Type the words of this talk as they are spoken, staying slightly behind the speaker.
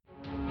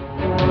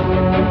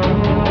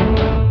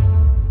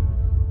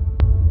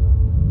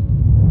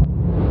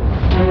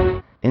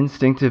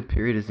instinctive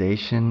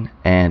periodization,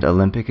 and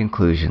Olympic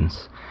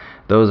inclusions.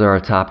 Those are our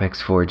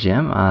topics for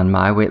Jim on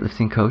My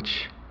Weightlifting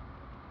Coach,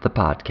 the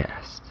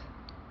podcast.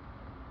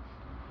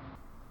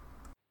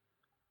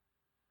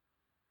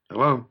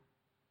 Hello.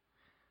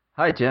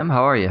 Hi, Jim.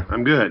 How are you?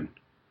 I'm good.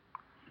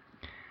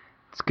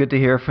 It's good to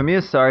hear from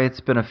you. Sorry it's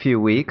been a few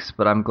weeks,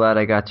 but I'm glad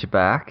I got you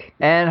back.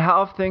 And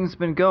how have things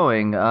been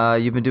going?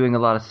 You've been doing a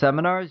lot of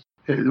seminars?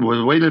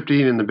 Well,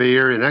 weightlifting in the Bay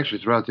Area and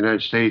actually throughout the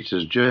United States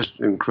is just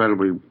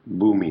incredibly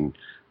booming.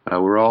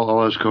 We're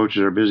all us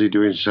coaches are busy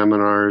doing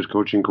seminars,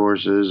 coaching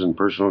courses, and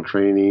personal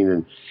training,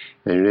 and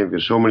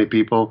there's so many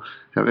people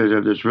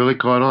it's really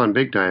caught on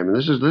big time. And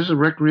this is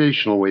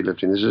recreational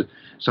weightlifting. This is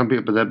some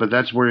people, but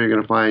that's where you're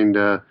going to find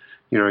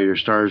your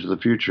stars of the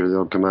future.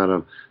 They'll come out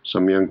of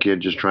some young kid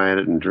just trying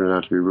it and turn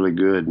out to be really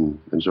good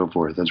and so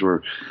forth. That's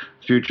where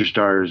future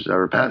stars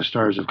or past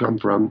stars have come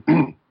from.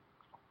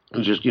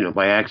 It's just,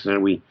 by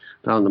accident we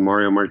found the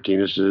Mario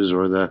Martinez's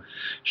or the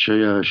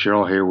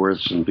Cheryl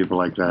Hayworths and people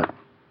like that.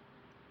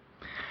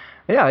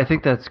 Yeah, I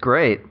think that's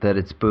great that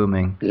it's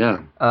booming. Yeah.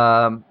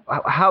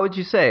 How would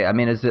you say? I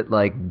mean, is it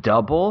like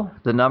double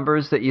the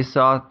numbers that you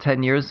saw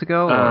 10 years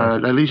ago?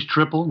 At least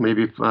triple,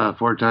 maybe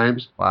 4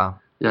 times. Wow.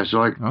 Yeah,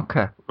 so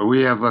okay.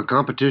 We have a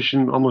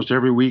competition almost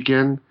every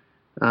weekend.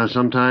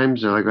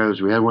 Sometimes,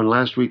 we had one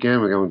last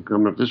weekend. We're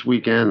coming up this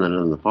weekend, and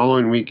then the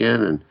following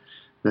weekend, and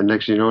then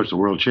next thing you know, it's the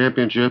World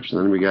Championships,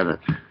 and then we got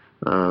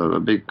a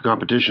big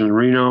competition in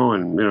Reno,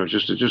 and it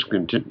just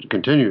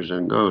continues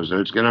and goes.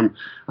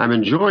 I'm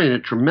enjoying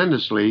it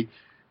tremendously,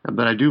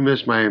 but I do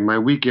miss my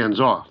weekends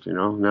off.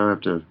 Now I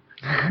have to.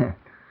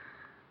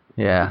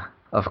 Yeah,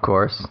 of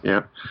course.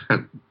 Yeah.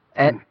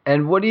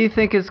 And what do you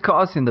think is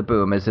causing the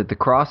boom? Is it the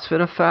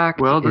CrossFit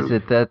effect? Well, is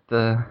it that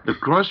the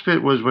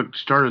CrossFit was what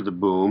started the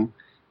boom,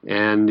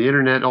 and the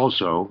internet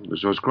also.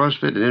 So it's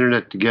CrossFit and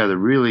internet together,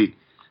 really.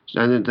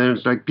 And then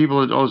it's like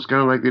people, it's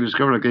kind of like they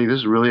discovered, okay,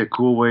 this is really a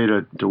cool way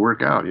to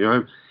work out.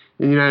 In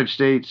the United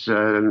States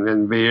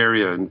and Bay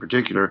Area in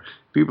particular,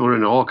 people are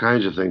into all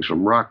kinds of things,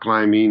 from rock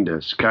climbing to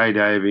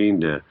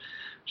skydiving to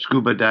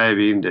scuba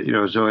diving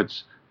to, so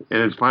it's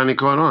finally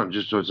caught on.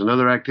 So it's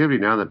another activity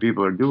now that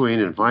people are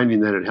doing and finding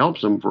that it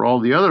helps them for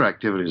all the other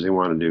activities they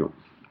want to do.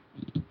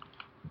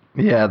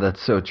 Yeah,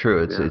 that's so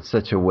true. It's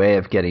such a way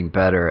of getting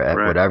better at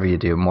whatever you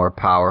do, more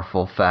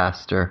powerful,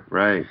 faster.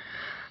 Right.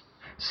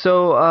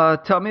 So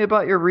tell me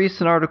about your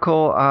recent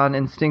article on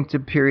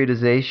instinctive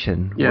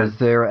periodization. Yeah. Was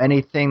there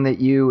anything that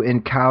you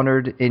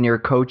encountered in your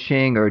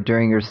coaching or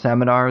during your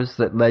seminars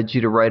that led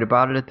you to write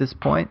about it at this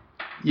point?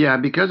 Yeah,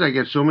 because I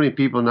get so many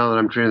people now that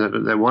I'm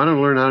training that want to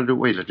learn how to do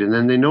weightlifting, and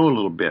then they know a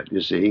little bit,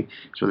 you see.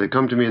 So they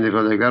come to me and they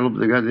got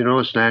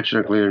a snatch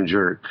and a clean and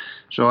jerk.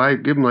 So I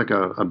give them like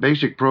a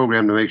basic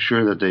program to make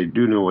sure that they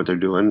do know what they're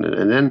doing,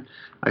 and then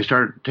I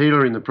start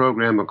tailoring the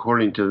program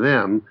according to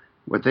them,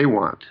 what they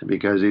want,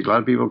 because a lot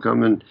of people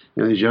come and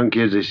these young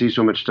kids, they see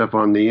so much stuff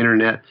on the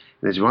internet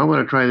and they say, well, I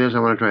want to try this, I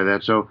want to try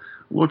that. So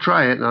we'll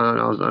try it,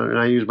 and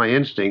I use my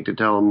instinct to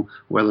tell them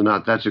whether or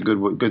not that's a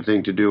good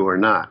thing to do or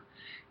not.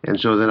 And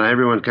so then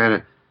everyone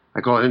I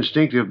call it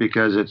instinctive,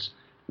 because it's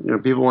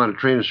people want to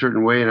train a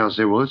certain way, and I'll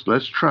say, well,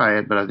 let's try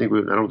it, but I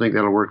don't think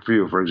that'll work for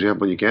you. For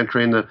example, you can't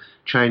train the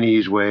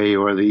Chinese way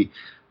or the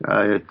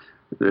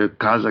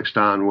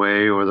Kazakhstan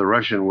way or the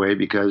Russian way,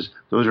 because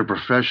those are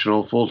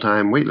professional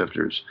full-time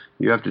weightlifters.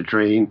 You have to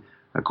train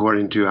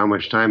according to how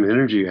much time and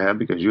energy you have,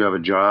 because you have a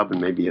job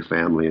and maybe a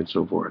family and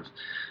so forth.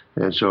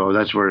 And so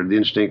that's where the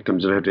instinct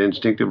comes in. I have to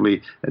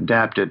instinctively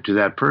adapt it to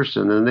that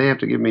person, and they have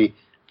to give me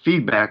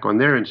feedback on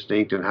their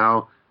instinct and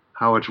how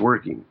it's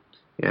working.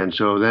 And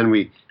so then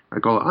I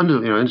call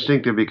it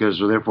instinctive, because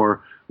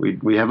therefore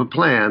we have a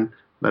plan,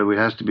 but it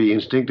has to be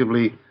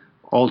instinctively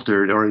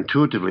altered or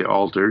intuitively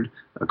altered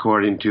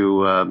according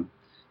to how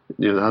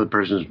the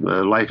person's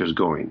life is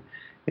going.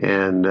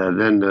 And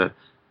then the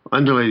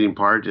undulating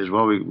part is,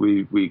 well,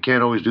 we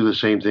can't always do the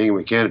same thing.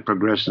 We can't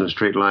progress in a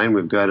straight line.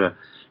 We've got to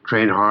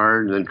train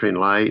hard and then train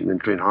light and then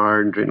train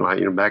hard and train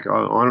light, back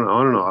on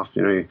and off.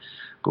 You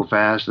go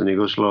fast and you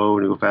go slow,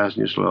 and you go fast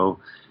and you slow,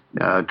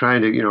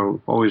 trying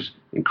to always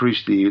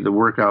increase the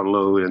workout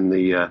load and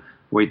the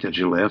weight that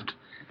you lift.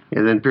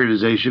 And then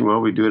periodization, well,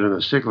 we do it in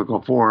a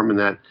cyclical form, in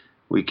that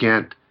we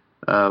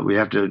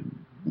have to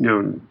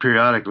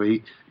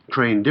periodically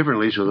train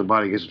differently so the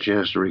body gets a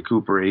chance to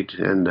recuperate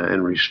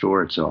and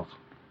restore itself.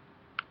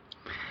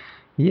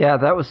 Yeah,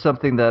 that was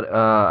something that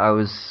I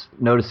was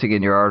noticing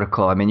in your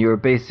article. I mean, you were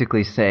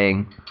basically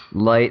saying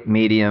light,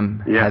 medium,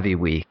 heavy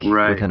week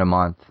within a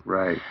month.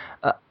 Right.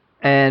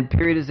 And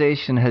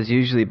periodization has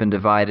usually been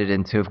divided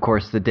into, of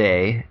course, the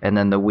day, and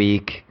then the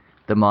week,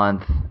 the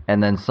month,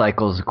 and then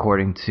cycles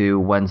according to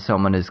when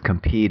someone is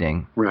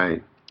competing.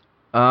 Right.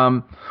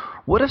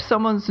 What if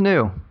someone's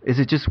new? Is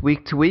it just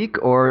week to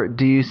week, or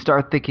do you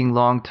start thinking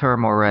long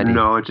term already?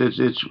 No,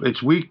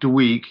 it's week to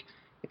week,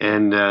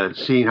 and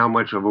seeing how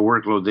much of a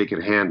workload they can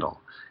handle.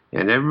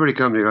 And everybody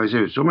comes to me, I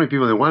say, so many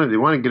people, they want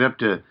to get up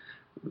to,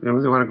 they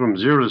want to go from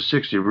 0 to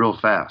 60 real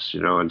fast,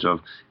 and so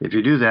if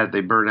you do that,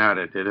 they burn out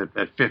at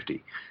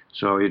 50.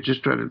 So you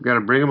just got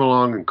to bring them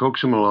along and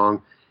coax them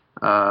along,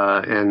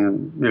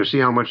 and see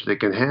how much they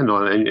can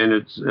handle. And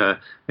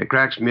it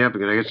cracks me up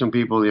because I get some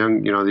people,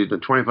 young, the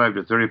 25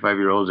 to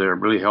 35-year-olds that are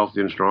really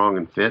healthy and strong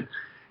and fit,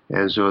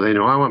 and so they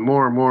know I want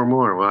more and more and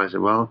more. Well, I said,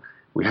 well,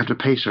 we have to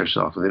pace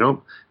ourselves, and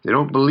they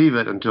don't believe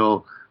it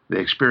until they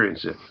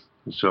experience it.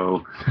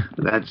 So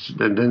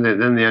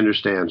then they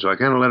understand. So I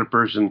kind of let a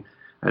person,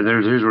 and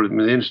here's where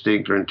the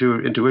instinct or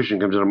intuition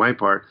comes in on my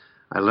part.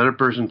 I let a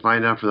person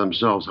find out for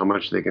themselves how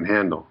much they can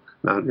handle.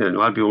 Now, a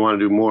lot of people want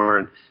to do more,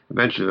 and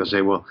eventually they'll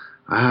say, well,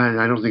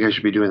 I don't think I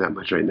should be doing that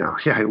much right now.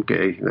 Yeah,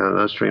 okay, now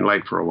let's train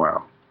light for a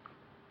while.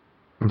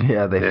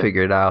 Yeah, they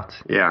figure it out.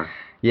 Yeah.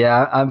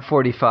 Yeah, I'm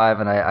 45,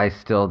 and I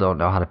still don't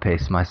know how to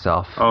pace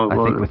myself. Oh,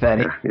 well, I think with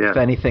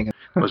anything.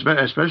 Well,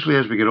 especially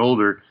as we get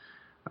older,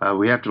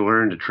 we have to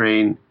learn to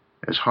train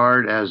as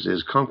hard as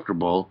is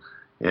comfortable,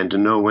 and to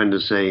know when to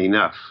say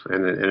enough.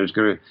 And it's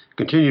going to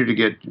continue to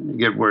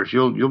get worse.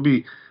 You'll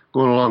be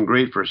going along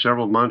great for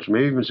several months,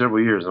 maybe even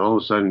several years, and all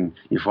of a sudden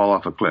you fall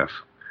off a cliff.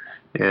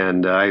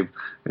 And I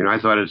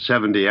thought at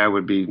 70 I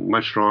would be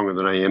much stronger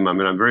than I am. I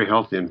mean, I'm very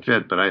healthy and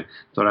fit, but I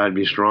thought I'd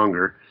be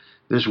stronger.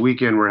 This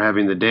weekend we're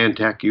having the Dan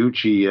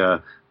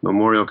Takeuchi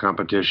Memorial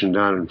Competition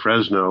down in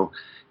Fresno,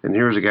 and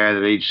here's a guy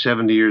that aged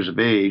 70 years of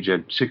age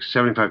at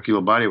 75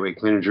 kilo body weight,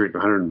 clean and jerk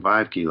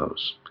 105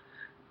 kilos.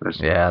 That's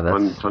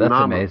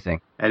amazing.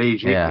 At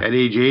age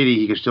 80,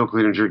 he could still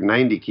clean and jerk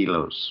 90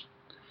 kilos.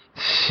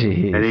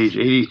 Jeez. At age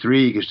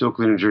 83, he could still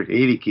clean and jerk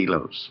 80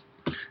 kilos.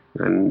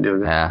 And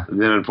then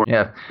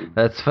unfortunately,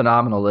 that's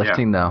phenomenal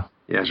lifting, though.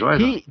 Yeah, so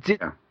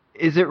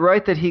is it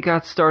right that he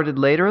got started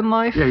later in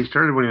life? Yeah, he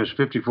started when he was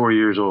 54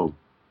 years old.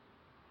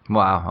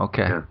 Wow.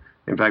 Okay. Yeah.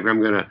 In fact,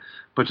 I'm going to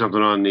put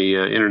something on the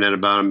internet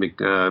about him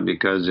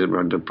because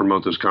to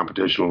promote this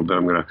competition a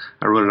little bit.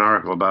 I wrote an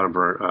article about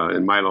him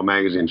in Milo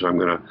magazine, so I'm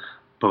going to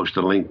post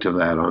a link to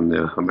that on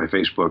my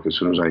Facebook as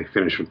soon as I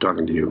finish with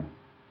talking to you.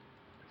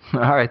 All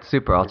right,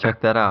 super. I'll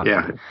check that out.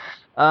 Yeah.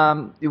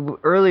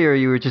 Earlier,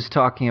 you were just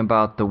talking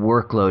about the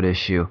workload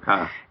issue.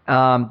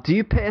 Do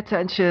you pay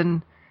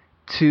attention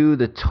to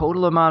the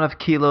total amount of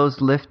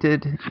kilos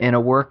lifted in a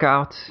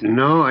workout?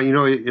 No,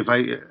 if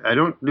I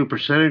don't do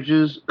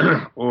percentages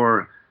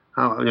or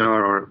how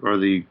or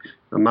the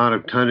amount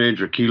of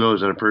tonnage or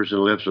kilos that a person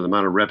lifts or the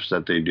amount of reps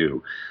that they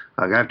do.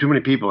 I have too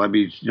many people. I'd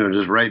be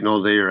just writing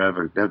all day, or have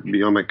to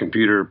be on my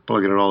computer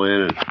plugging it all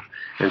in,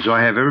 and so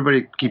I have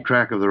everybody keep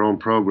track of their own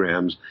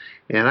programs.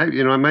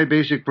 And my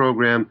basic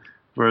program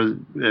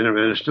and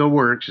it still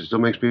works. It still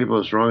makes people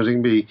as strong as they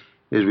can be.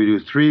 Is we do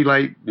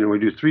we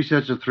do 3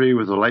 sets of 3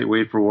 with a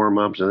lightweight for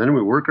warm-ups, and then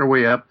we work our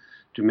way up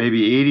to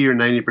maybe 80 or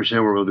 90%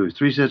 where we'll do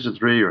 3 sets of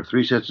 3 or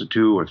 3 sets of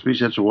 2 or 3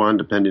 sets of 1,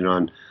 depending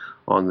on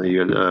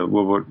the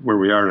where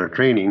we are in our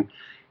training.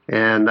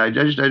 And I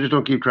just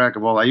don't keep track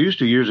of all. I used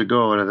to years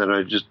ago, and then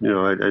I just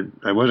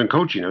I wasn't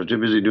coaching. I was too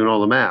busy doing all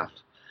the math.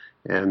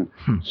 And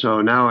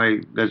so now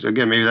maybe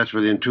that's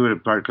where the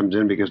intuitive part comes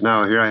in, because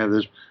now here I have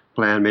this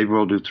plan. Maybe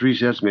we'll do 3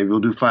 sets, maybe we'll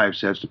do 5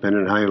 sets,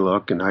 depending on how you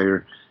look and how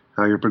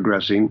you're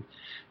progressing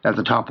at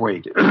the top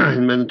weight.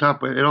 And then the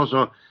top weight, and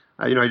also,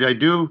 I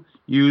do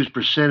use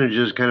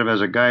percentages kind of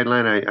as a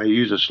guideline. I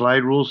use a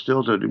slide rule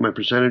still to do my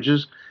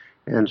percentages.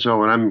 And so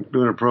when I'm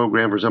doing a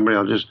program for somebody,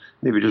 I'll just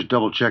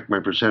double check my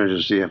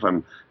percentages to see if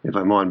I'm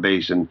on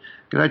base. And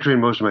because I train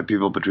most of my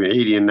people between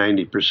 80 and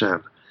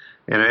 90%.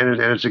 And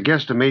it's a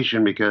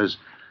guesstimation because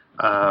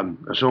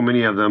so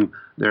many of them,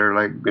 they're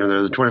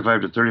they're the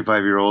 25 to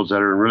 35-year-olds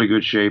that are in really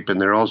good shape, and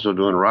they're also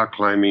doing rock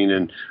climbing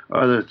and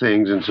other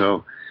things. And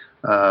so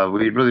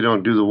we really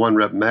don't do the 1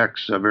 rep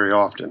max very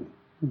often.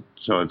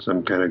 So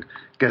I'm kind of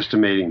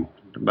guesstimating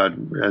about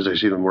as I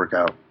see them work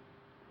out.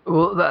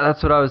 Well,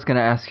 that's what I was going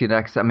to ask you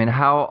next. I mean,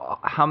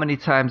 how many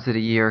times in a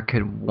year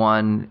could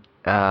one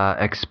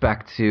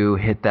expect to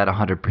hit that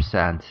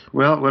 100%?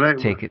 Well, I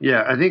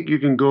think you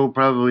can go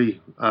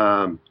probably.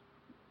 I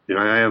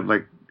have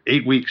like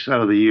 8 weeks out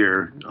of the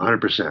year,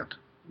 100%.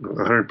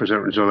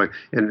 So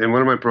in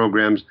one of my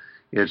programs,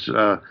 it's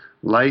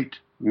light,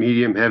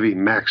 medium, heavy,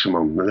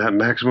 maximum. And that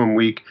maximum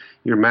week,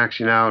 you're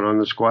maxing out on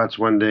the squats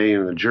one day,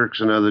 and the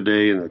jerks another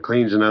day, and the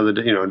cleans another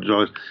day.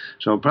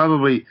 So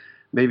probably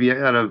maybe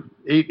out of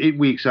 8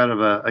 weeks out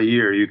of a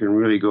year, you can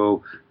really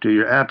go to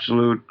your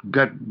absolute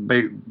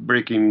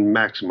gut-breaking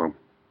maximum.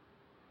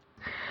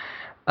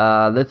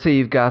 Let's say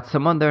you've got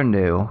someone they're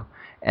new,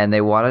 and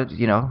they want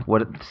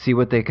to, see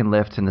what they can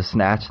lift in the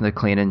snatch and the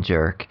clean and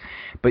jerk,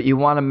 but you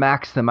want to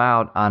max them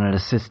out on an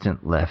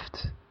assistant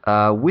lift.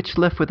 Which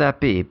lift would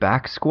that be?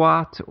 Back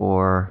squat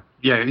or?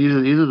 Yeah,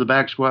 either the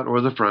back squat or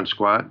the front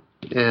squat,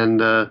 and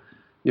so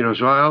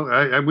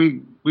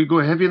we go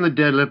heavy in the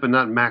deadlift, but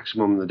not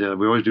maximum in the deadlift.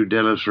 We always do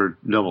deadlifts for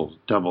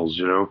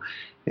doubles,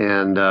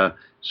 and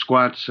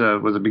squats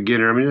with a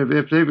beginner. I mean,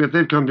 if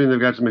they've come in, they've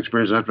got some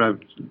experience. After I've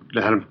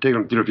had them take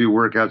them through a few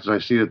workouts, and I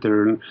see that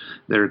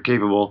they're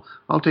capable,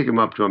 I'll take them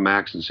up to a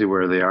max and see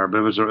where they are.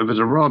 But if it's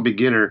a raw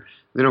beginner,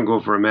 they don't go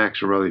for a max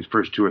for really the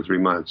first 2 or 3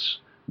 months.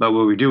 But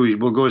what we do is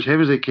we'll go as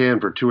heavy as they can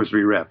for 2 or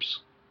 3 reps.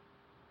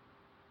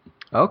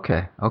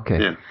 Okay.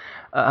 Yeah.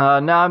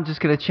 Now I'm just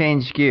going to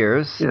change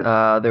gears.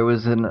 Yes.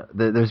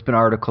 There's been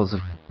articles,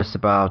 of course,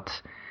 about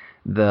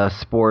the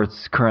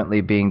sports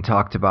currently being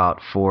talked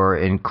about for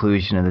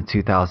inclusion in the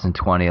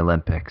 2020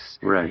 Olympics.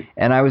 Right.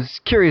 And I was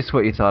curious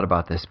what you thought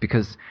about this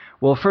because,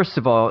 well, first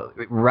of all,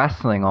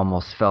 wrestling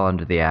almost fell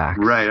under the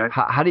axe. Right.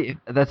 How do you?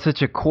 That's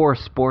such a core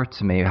sport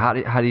to me. How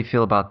do you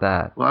feel about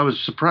that? Well, I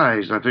was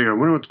surprised. I figured, I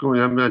wonder what's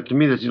going on. To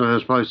me, there's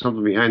probably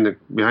something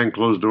behind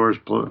closed doors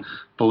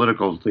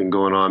political thing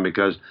going on,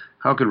 because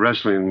how could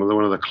wrestling,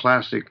 one of the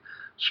classic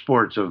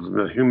sports of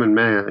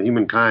mankind,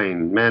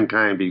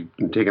 be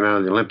taken out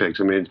of the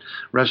Olympics? I mean,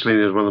 wrestling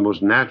is one of the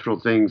most natural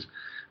things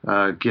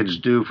kids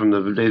do from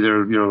the day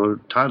they're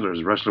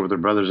toddlers, wrestle with their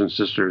brothers and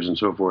sisters and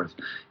so forth,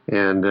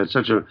 and it's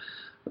such a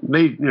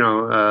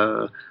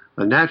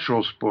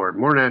natural sport,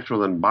 more natural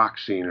than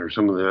boxing or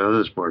some of the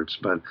other sports.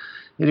 But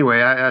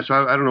anyway, so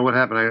I don't know what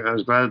happened. I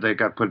was glad that they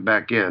got put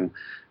back in.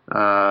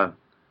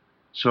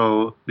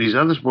 So these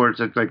other sports,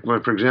 like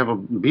for example,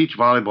 beach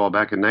volleyball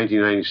back in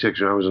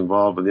 1996, when I was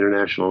involved with the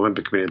International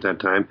Olympic Committee at that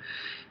time,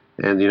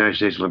 and the United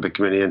States Olympic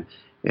Committee,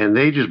 and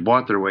they just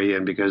bought their way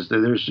in because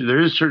there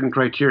is certain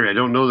criteria. I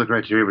don't know the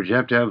criteria, but you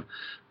have to have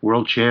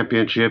world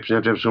championships. You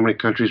have to have so many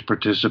countries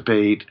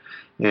participate,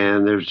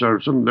 and there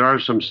are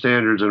some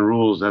standards and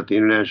rules that the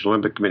International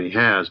Olympic Committee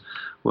has.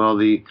 Well,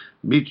 the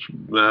beach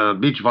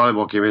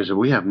volleyball came in and said,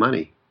 we have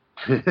money.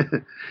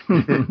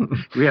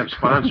 We have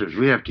sponsors.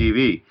 We have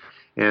TV.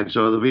 And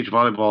so the beach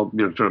volleyball,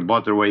 sort of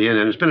bought their way in,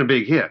 and it's been a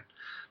big hit.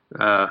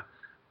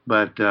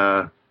 But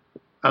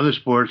other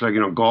sports, like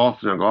golf.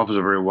 Golf is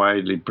a very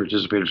widely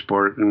participated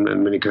sport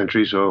in many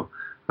countries, so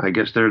I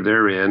guess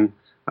they're in.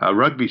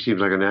 Rugby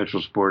seems like a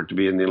natural sport to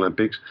be in the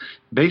Olympics.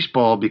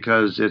 Baseball,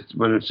 because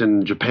when it's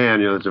in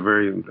Japan,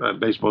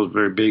 baseball is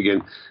very big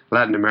in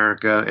Latin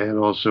America and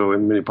also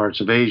in many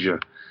parts of Asia.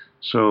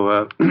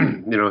 So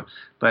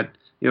but.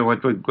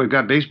 What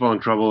got baseball in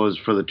trouble is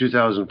for the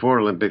 2004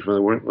 Olympics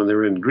when they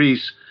were in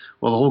Greece.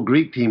 Well, the whole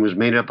Greek team was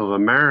made up of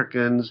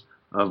Americans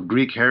of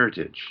Greek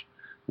heritage.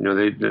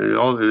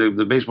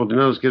 The baseball team,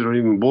 those kids weren't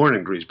even born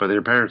in Greece, but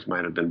their parents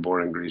might have been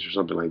born in Greece or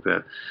something like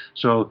that.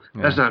 So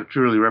that's not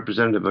truly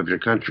representative of your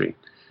country.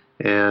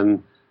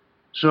 And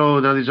so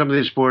now some of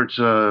these sports,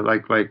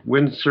 like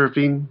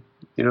windsurfing,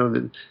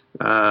 I'm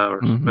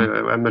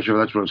not sure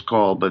if that's what it's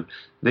called, but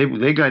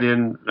they got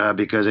in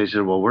because they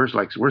said, well, we're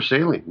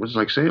sailing. We're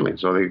like sailing,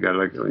 so they got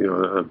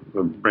a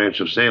branch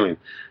of sailing.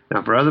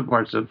 Now, for other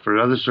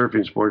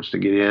surfing sports to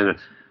get in,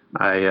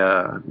 I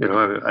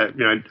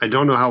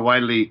don't know how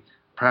widely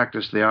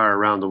practiced they are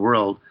around the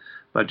world,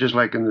 but just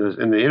like in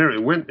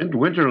the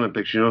Winter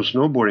Olympics,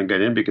 snowboarding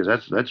got in because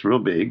that's real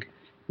big,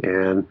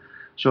 and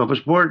so if a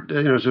sport,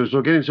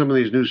 so getting some of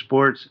these new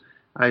sports.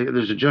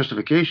 There's a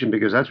justification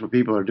because that's what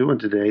people are doing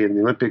today, and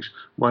the Olympics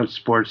want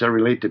sports that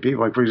relate to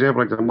people. Like, for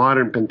example, like the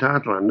modern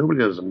pentathlon. Nobody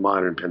does a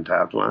modern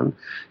pentathlon.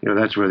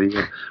 That's where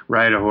you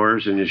ride a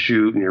horse and you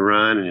shoot and you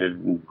run and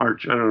you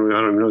arch. I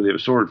don't know, the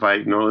sword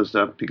fight and all this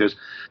stuff because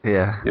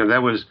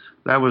that was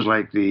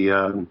like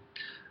the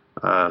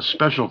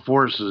special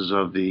forces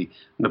of the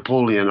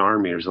Napoleon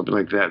army or something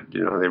like that. They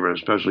were a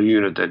special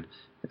unit that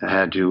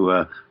had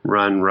to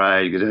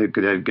ride, because they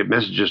could get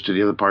messages to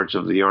the other parts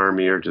of the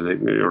army or to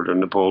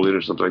Napoleon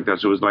or something like that.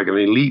 So it was like an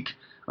elite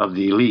of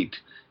the elite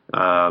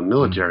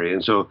military,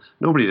 and so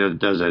nobody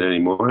does that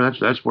anymore.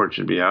 That sport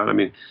should be out. I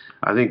mean,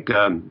 I think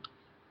the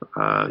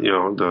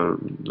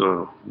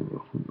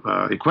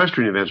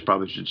equestrian events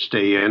probably should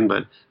stay in,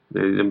 but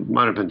the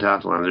modern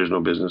pentathlon, there's no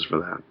business for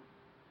that.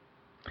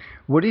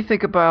 What do you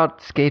think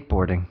about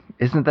skateboarding?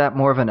 Isn't that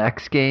more of an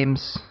X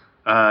Games?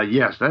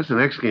 Yes, that's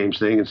an X Games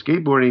thing, and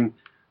skateboarding.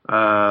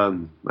 I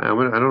don't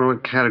know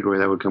what category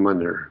that would come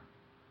under.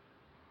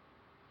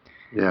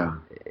 Yeah,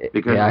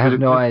 because I have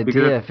no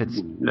idea if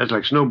it's. That's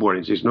like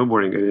snowboarding. See,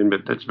 snowboarding got in,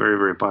 but that's very,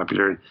 very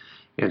popular,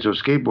 and so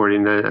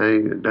skateboarding.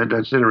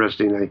 That's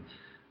interesting.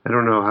 I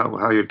don't know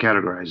how you'd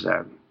categorize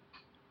that.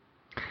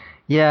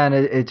 Yeah, and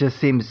it just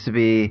seems to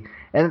be.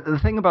 And the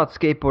thing about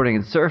skateboarding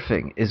and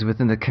surfing is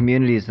within the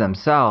communities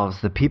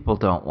themselves, the people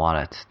don't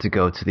want it to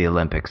go to the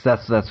Olympics.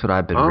 That's what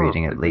I've been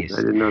reading, at least.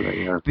 I didn't know that,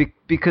 yeah.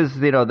 Because,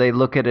 they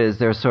look at it as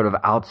they're sort of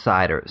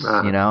outsiders,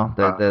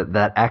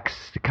 that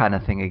X kind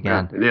of thing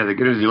again. Yeah, they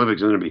get into the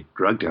Olympics and there'll be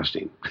drug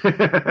testing.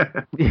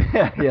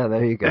 yeah,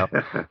 there you go.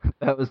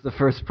 That was the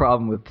first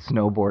problem with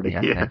snowboarding,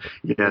 I think.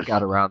 Yes. They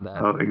got around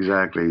that. Oh,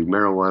 exactly.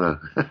 Marijuana.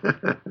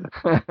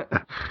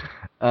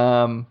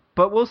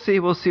 But we'll see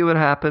what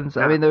happens.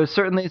 Yeah. I mean, there's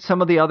certainly some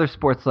of the other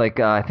sports, like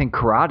I think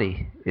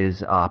karate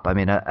is up. I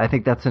mean, I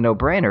think that's a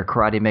no-brainer.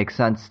 Karate makes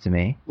sense to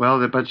me.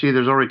 Well, but see,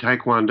 there's already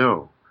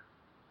taekwondo.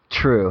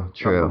 True.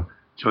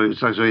 So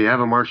you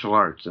have a martial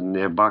arts, and you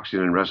have boxing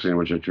and wrestling,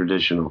 which are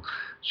traditional.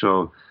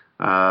 So,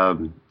 I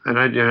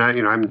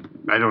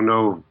don't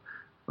know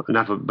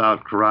enough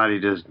about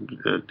karate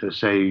to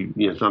say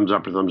thumbs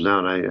up or thumbs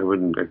down. I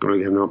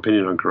really have no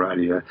opinion on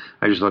karate.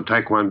 I just thought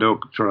taekwondo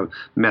sort of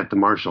met the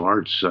martial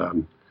arts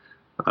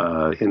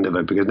end of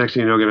it, because next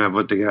thing you know, you're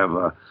going to have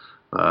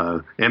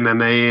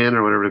MMA in,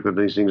 or whatever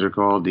these things are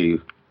called, the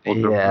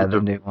Yeah,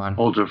 the new one.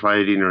 ultra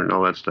fighting and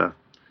all that stuff.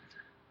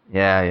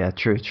 Yeah,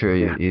 true.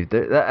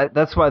 Yeah.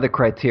 That's why the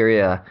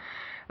criteria.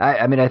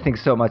 I mean, I think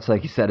so much,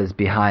 like you said, is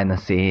behind the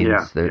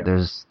Yeah, scenes.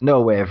 There's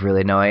no way of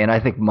really knowing, and I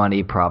think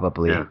money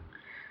probably yeah,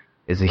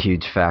 is a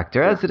huge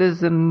factor, as it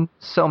is in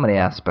so many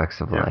aspects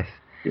of yeah. life.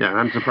 Yeah,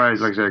 I'm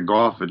surprised. Like I said,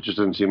 golf, it just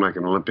doesn't seem like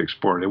an Olympic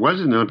sport. It was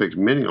in the Olympics a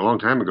long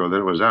time ago. Then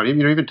it was out.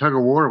 Even tug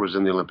of war was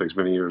in the Olympics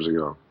many years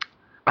ago.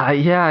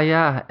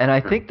 Yeah, and I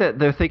think that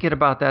they're thinking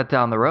about that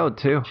down the road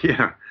too.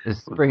 Yeah,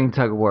 Is bringing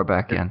tug of war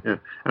back in. yeah.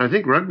 And I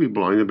think rugby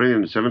belonging. They're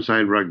bringing in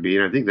seven-side rugby,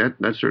 and I think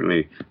that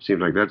certainly seems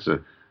like that's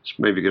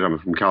maybe because I'm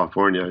from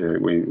California.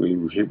 We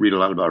read a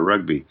lot about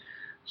rugby,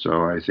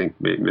 so I think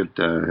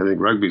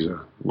rugby's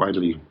a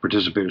widely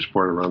participated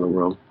sport around the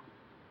world.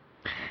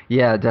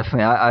 Yeah,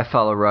 definitely. I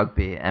follow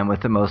rugby, and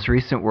with the most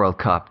recent World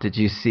Cup, did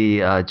you see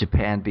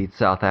Japan beat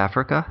South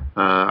Africa?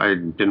 I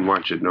didn't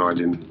watch it. No, I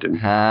didn't.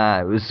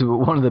 It was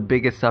one of the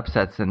biggest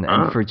upsets, and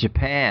for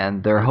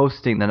Japan, they're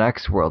hosting the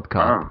next World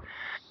Cup.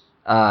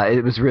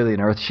 It was really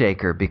an earth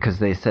shaker because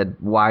they said,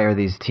 "Why are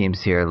these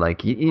teams here?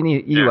 Like,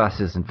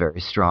 U.S. isn't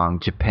very strong.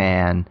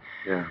 Japan,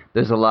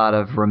 there's a lot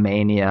of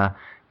Romania,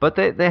 but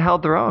they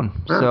held their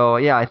own. So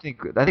yeah, I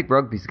think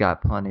rugby's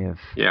got plenty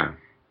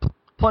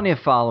of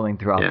following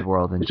throughout the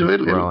world, and so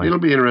just growing. It'll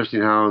be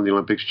interesting how the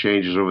Olympics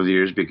changes over the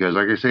years because,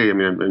 like I say, I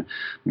mean,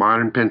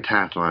 modern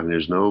pentathlon,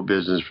 there's no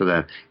business for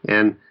that.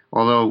 And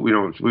although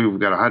we've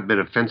got a hotbed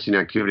of fencing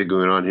activity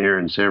going on here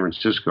in San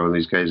Francisco, and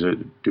these guys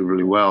do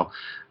really well.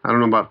 I don't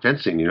know about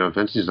fencing.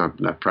 Fencing's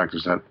not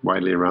practiced that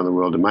widely around the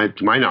world,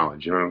 to my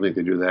knowledge. I don't think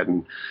they do that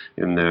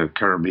in the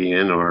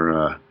Caribbean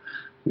or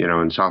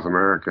in South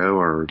America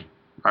or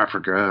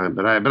Africa.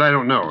 But I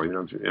don't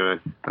know.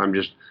 I'm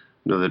just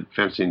know that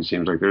fencing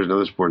seems like there's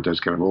another sport that's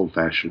kind of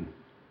old-fashioned.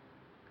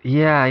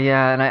 Yeah,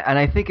 and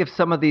I think if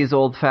some of these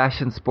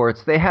old-fashioned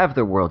sports, they have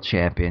their world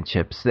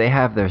championships, they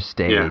have their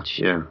stage.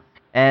 Yeah.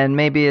 And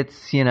maybe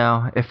it's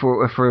if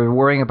we're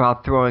worrying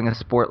about throwing a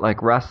sport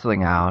like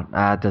wrestling out,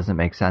 that doesn't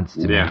make sense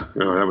to me. Yeah,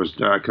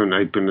 I couldn't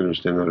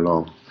understand that at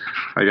all.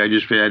 I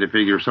just had to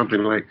figure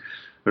something like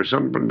there's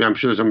something. I'm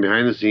sure there's something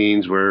behind the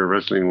scenes where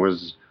wrestling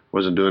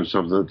wasn't doing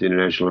something that the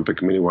International Olympic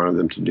Committee wanted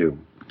them to do.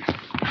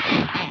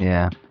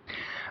 Yeah.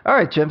 All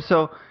right, Jim.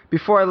 So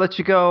before I let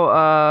you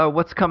go,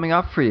 what's coming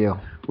up for you?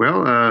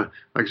 Well,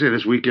 like I say,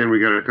 this weekend we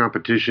got a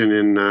competition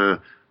in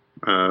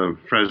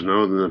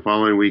Fresno. Then the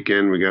following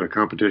weekend we got a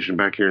competition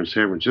back here in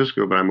San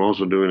Francisco. But I'm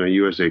also doing a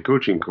USA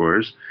coaching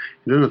course.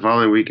 And then the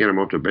following weekend I'm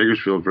up to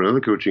Bakersfield for another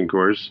coaching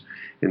course.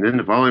 And then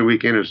the following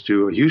weekend is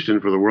to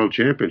Houston for the World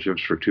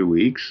Championships for 2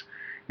 weeks.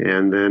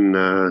 And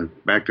then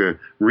back to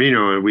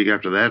Reno a week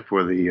after that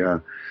for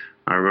the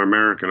our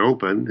American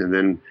Open. And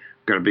then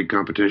got a big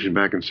competition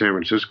back in San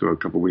Francisco a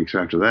couple weeks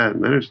after that,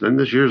 and then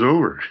this year's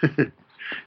over.